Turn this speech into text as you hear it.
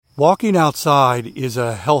Walking outside is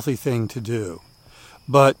a healthy thing to do,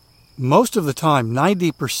 but most of the time,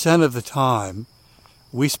 90% of the time,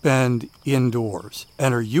 we spend indoors.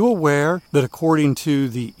 And are you aware that according to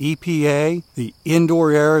the EPA, the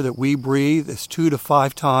indoor air that we breathe is 2 to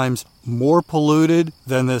 5 times more polluted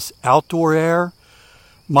than this outdoor air?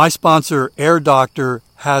 My sponsor, Air Doctor,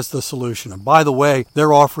 has the solution. And by the way,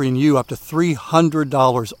 they're offering you up to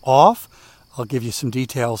 $300 off. I'll give you some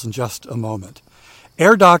details in just a moment.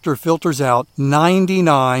 Air Doctor filters out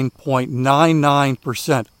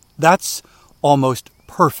 99.99%. That's almost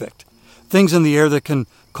perfect. Things in the air that can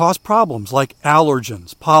cause problems like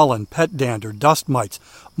allergens, pollen, pet dander, dust mites,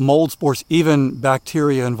 mold spores, even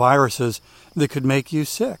bacteria and viruses that could make you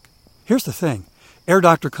sick. Here's the thing. Air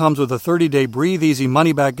Doctor comes with a 30-day breathe easy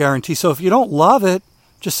money-back guarantee, so if you don't love it,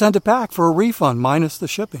 just send it back for a refund minus the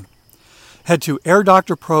shipping. Head to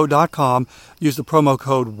airdoctorpro.com, use the promo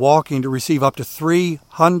code WALKING to receive up to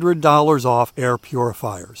 $300 off air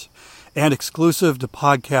purifiers. And exclusive to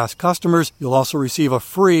podcast customers, you'll also receive a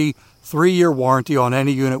free 3-year warranty on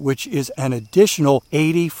any unit, which is an additional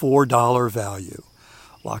 $84 value.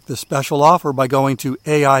 Lock this special offer by going to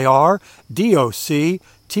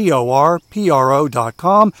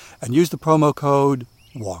AIRDOCTORPRO.com and use the promo code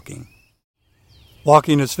WALKING.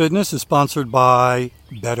 Walking is Fitness is sponsored by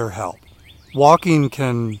BetterHelp. Walking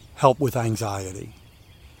can help with anxiety.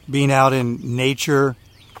 Being out in nature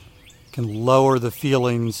can lower the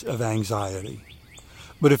feelings of anxiety.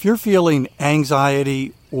 But if you're feeling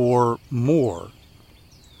anxiety or more,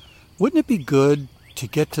 wouldn't it be good to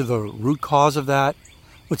get to the root cause of that?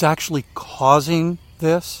 What's actually causing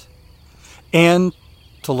this? And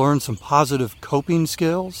to learn some positive coping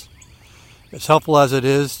skills? As helpful as it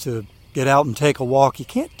is to get out and take a walk, you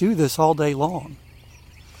can't do this all day long.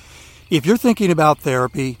 If you're thinking about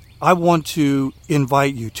therapy, I want to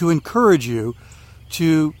invite you, to encourage you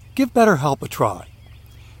to give BetterHelp a try.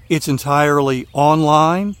 It's entirely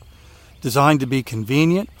online, designed to be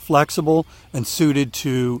convenient, flexible, and suited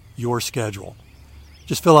to your schedule.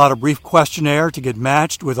 Just fill out a brief questionnaire to get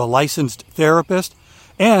matched with a licensed therapist,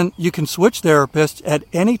 and you can switch therapists at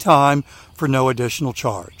any time for no additional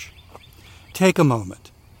charge. Take a moment.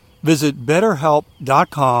 Visit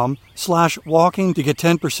betterhelp.com/walking to get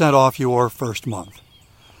 10% off your first month.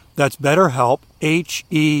 That's BetterHelp,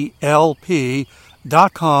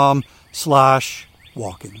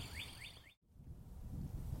 HELP.com/walking.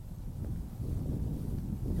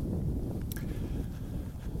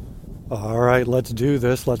 All right, let's do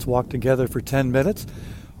this. Let's walk together for 10 minutes.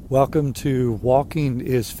 Welcome to Walking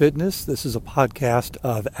is Fitness. This is a podcast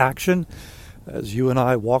of action as you and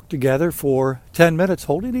I walk together for 10 minutes,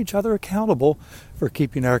 holding each other accountable for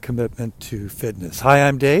keeping our commitment to fitness. Hi,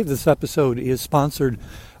 I'm Dave. This episode is sponsored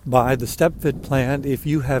by the StepFit Plan. If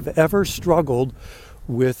you have ever struggled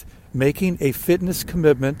with making a fitness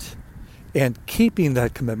commitment and keeping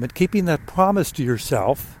that commitment, keeping that promise to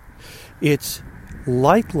yourself, it's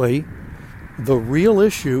likely the real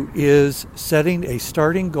issue is setting a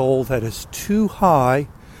starting goal that is too high,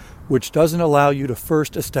 which doesn't allow you to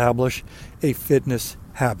first establish a fitness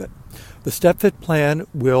habit. The StepFit Plan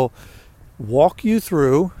will walk you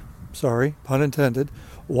through, sorry, pun intended,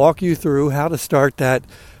 walk you through how to start that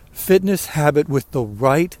fitness habit with the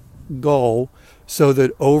right goal so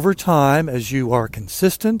that over time, as you are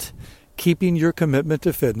consistent, keeping your commitment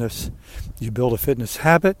to fitness, you build a fitness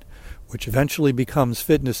habit, which eventually becomes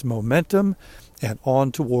fitness momentum and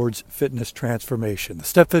on towards fitness transformation. The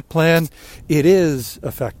StepFit Plan, it is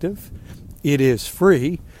effective, it is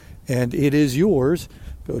free, and it is yours.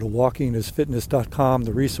 Go to walkingisfitness.com,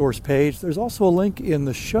 the resource page. There's also a link in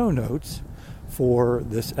the show notes for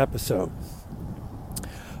this episode.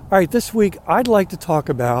 All right, this week I'd like to talk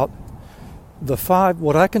about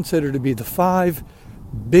what I consider to be the 5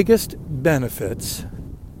 biggest benefits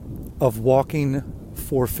of walking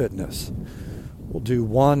for fitness. We'll do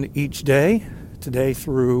one each day, today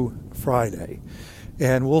through Friday.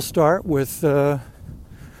 And we'll start with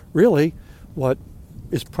really what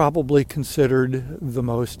is probably considered the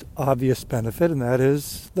most obvious benefit, and that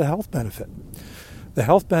is the health benefit. The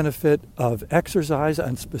health benefit of exercise,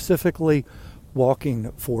 and specifically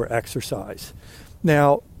walking for exercise.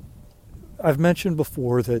 Now, I've mentioned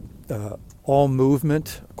before that all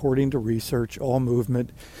movement, according to research, all movement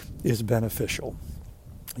is beneficial.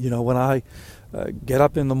 You know, when I get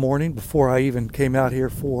up in the morning, before I even came out here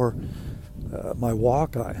for my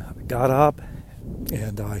walk, I got up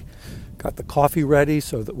and I got the coffee ready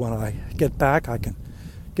so that when I get back, I can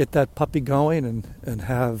get that puppy going and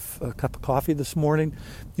have a cup of coffee this morning.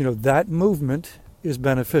 You know, that movement is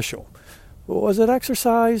beneficial. Was it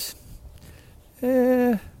exercise?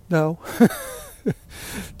 No.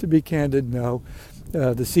 To be candid, no.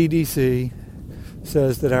 The CDC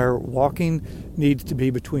says that our walking needs to be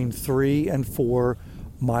between 3 and 4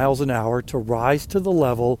 miles an hour to rise to the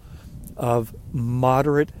level of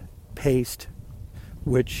moderate paced,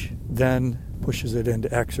 which then pushes it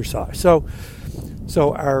into exercise. So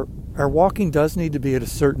our walking does need to be at a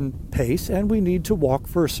certain pace, and we need to walk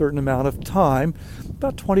for a certain amount of time,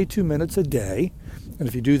 about 22 minutes a day. And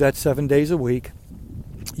if you do that 7 days a week,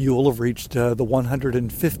 you will have reached the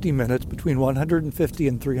 150 minutes, between 150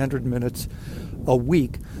 and 300 minutes a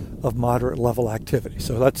week of moderate level activity.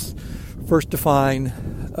 So let's first define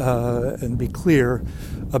and be clear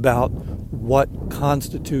about what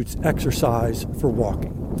constitutes exercise for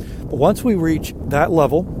walking. But once we reach that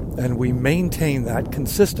level and we maintain that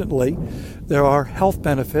consistently, there are health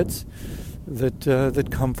benefits that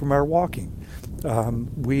come from our walking.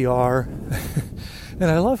 We are, and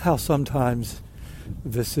I love how sometimes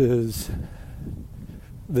this is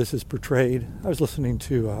portrayed. I was listening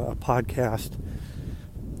to a podcast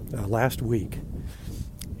last week,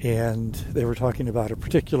 and they were talking about a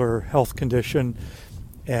particular health condition,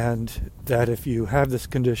 and that if you have this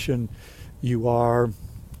condition, you are,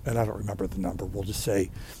 and I don't remember the number, we'll just say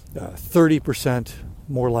 30%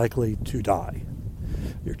 more likely to die.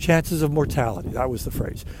 Your chances of mortality, that was the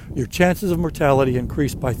phrase. Your chances of mortality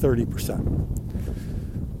increased by 30%.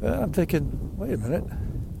 I'm thinking, wait a minute.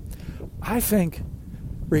 I think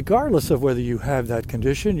regardless of whether you have that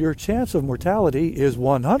condition, your chance of mortality is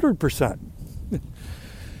 100%.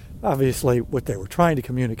 Obviously, what they were trying to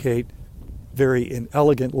communicate very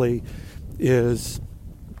inelegantly is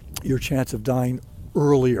your chance of dying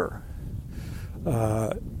earlier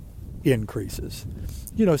increases.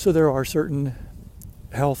 So there are certain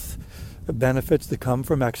health benefits that come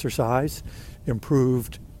from exercise,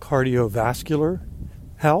 improved cardiovascular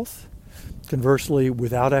health. Conversely,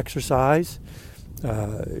 without exercise,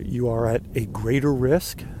 you are at a greater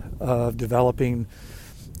risk of developing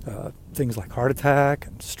things like heart attack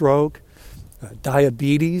and stroke.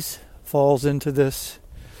 Diabetes falls into this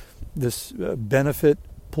benefit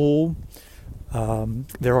pool.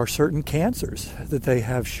 There are certain cancers that they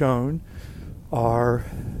have shown are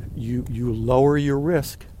you lower your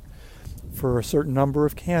risk for a certain number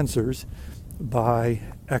of cancers by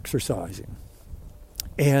exercising.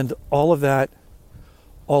 And all of that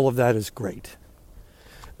is great.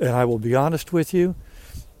 And I will be honest with you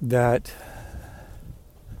that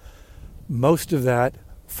most of that,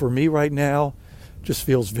 for me right now, just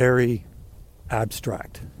feels very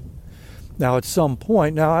abstract. Now, at some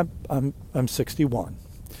point, now I'm 61,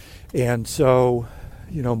 and so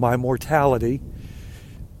my mortality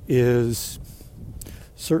is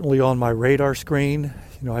certainly on my radar screen.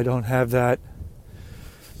 I don't have that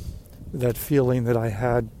feeling that I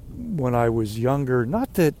had when I was younger.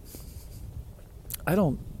 Not that I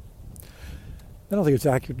don't think it's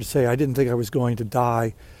accurate to say I didn't think I was going to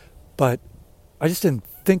die, but I just didn't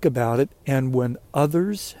think about it. And when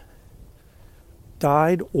others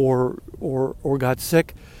died or got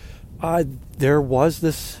sick, there was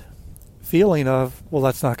this feeling of, well,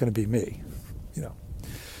 that's not going to be me,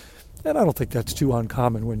 And I don't think that's too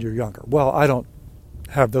uncommon when you're younger. Well, I don't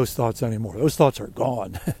have those thoughts anymore. Those thoughts are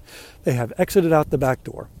gone. They have exited out the back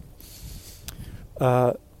door.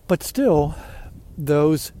 But still,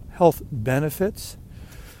 those health benefits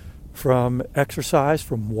from exercise,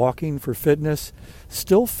 from walking for fitness,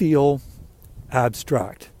 still feel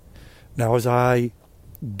abstract. Now, as I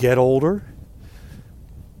get older,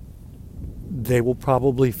 they will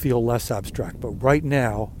probably feel less abstract, but right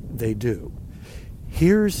now they do.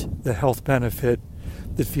 Here's the health benefit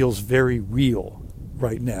that feels very real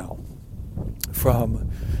right now from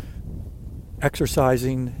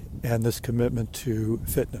exercising and this commitment to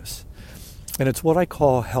fitness. And it's what I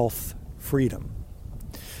call health freedom.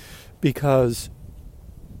 Because,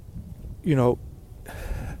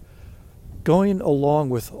 going along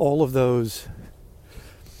with all of those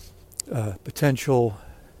potential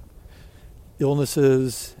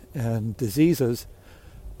illnesses and diseases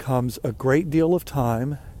comes a great deal of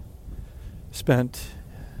time spent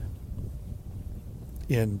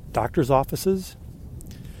in doctors' offices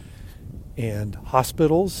and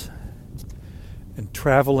hospitals and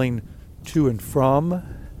traveling to and from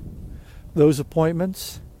those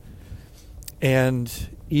appointments, and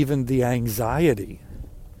even the anxiety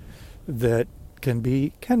that can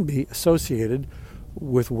be associated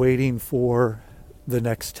with waiting for the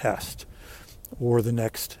next test or the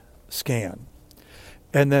next scan.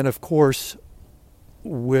 And then, of course,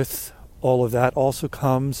 with all of that also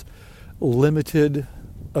comes limited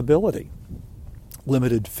ability,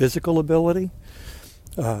 limited physical ability,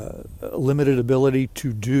 limited ability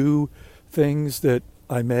to do things that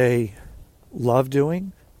I may love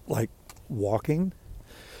doing, like walking.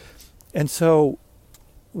 And so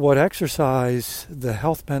what exercise, the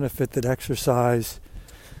health benefit that exercise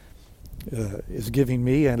is giving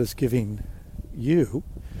me and is giving you,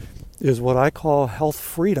 is what I call health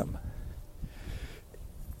freedom.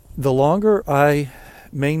 The longer I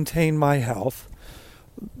maintain my health,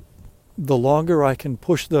 the longer I can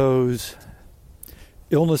push those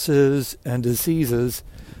illnesses and diseases,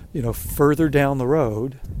 further down the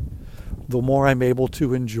road, the more I'm able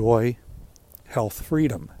to enjoy health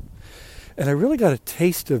freedom. And I really got a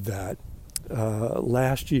taste of that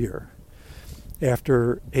last year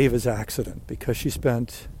after Ava's accident, because she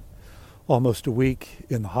spent almost a week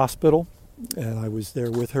in the hospital, and I was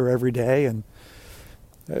there with her every day and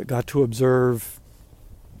got to observe,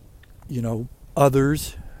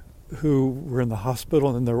 others who were in the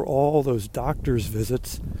hospital, and there were all those doctor's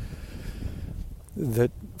visits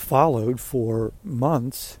that followed for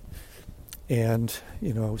months, and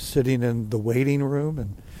sitting in the waiting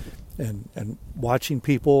room and watching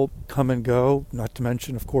people come and go, not to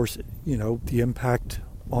mention, of course, the impact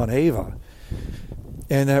on Ava.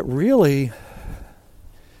 And that really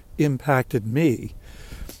impacted me,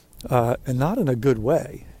 and not in a good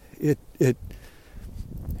way.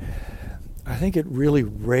 I think it really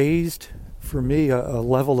raised for me a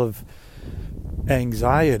level of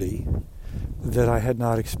anxiety that I had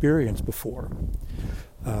not experienced before.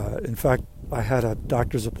 In fact, I had a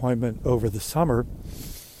doctor's appointment over the summer,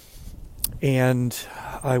 and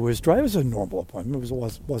I was driving. It was a normal appointment. It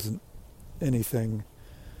wasn't anything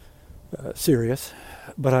serious,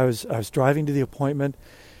 but I was driving to the appointment,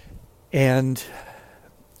 and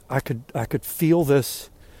I could feel this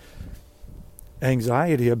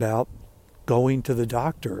anxiety about going to the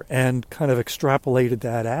doctor, and kind of extrapolated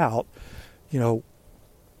that out.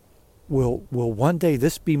 Will one day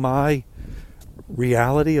this be my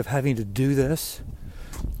reality of having to do this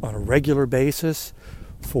on a regular basis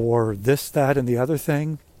for this, that, and the other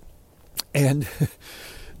thing? And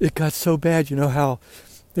it got so bad. You know how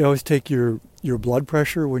they always take your blood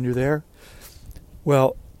pressure when you're there?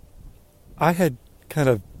 Well, I had kind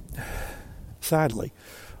of, sadly,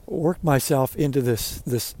 worked myself into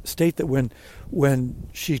this state that when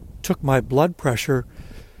she took my blood pressure,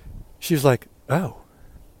 she was like, "Oh,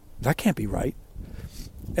 that can't be right,"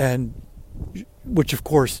 and which of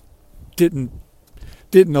course didn't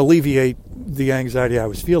alleviate the anxiety I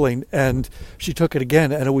was feeling. And she took it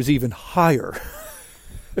again, and it was even higher.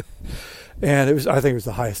 And I think it was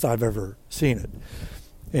the highest I've ever seen it.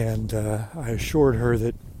 And I assured her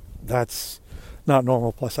that that's not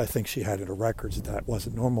normal. Plus, I think she had it in her records that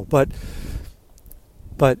wasn't normal. But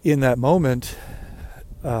in that moment,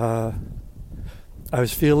 I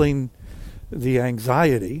was feeling the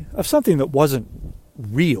anxiety of something that wasn't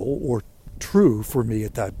real or true for me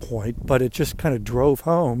at that point, but it just kind of drove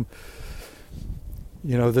home,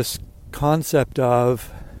 this concept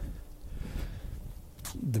of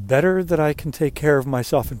the better that I can take care of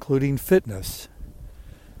myself, including fitness,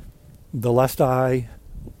 the less I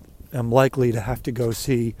am likely to have to go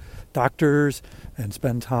see doctors and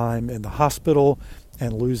spend time in the hospital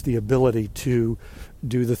and lose the ability to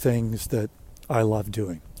do the things that I love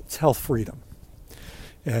doing. It's health freedom.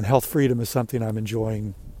 And health freedom is something I'm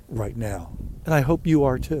enjoying right now. And I hope you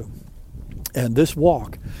are too. And this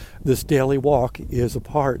walk, this daily walk, is a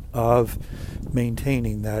part of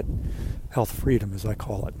maintaining that health freedom, as I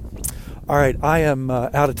call it. All right, I am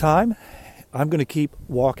out of time. I'm going to keep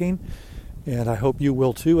walking, and I hope you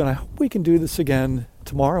will too. And I hope we can do this again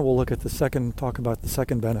tomorrow. We'll talk about the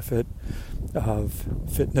second benefit of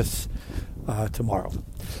fitness tomorrow.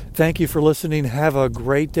 Thank you for listening. Have a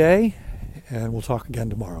great day, and we'll talk again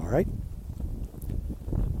tomorrow, all right?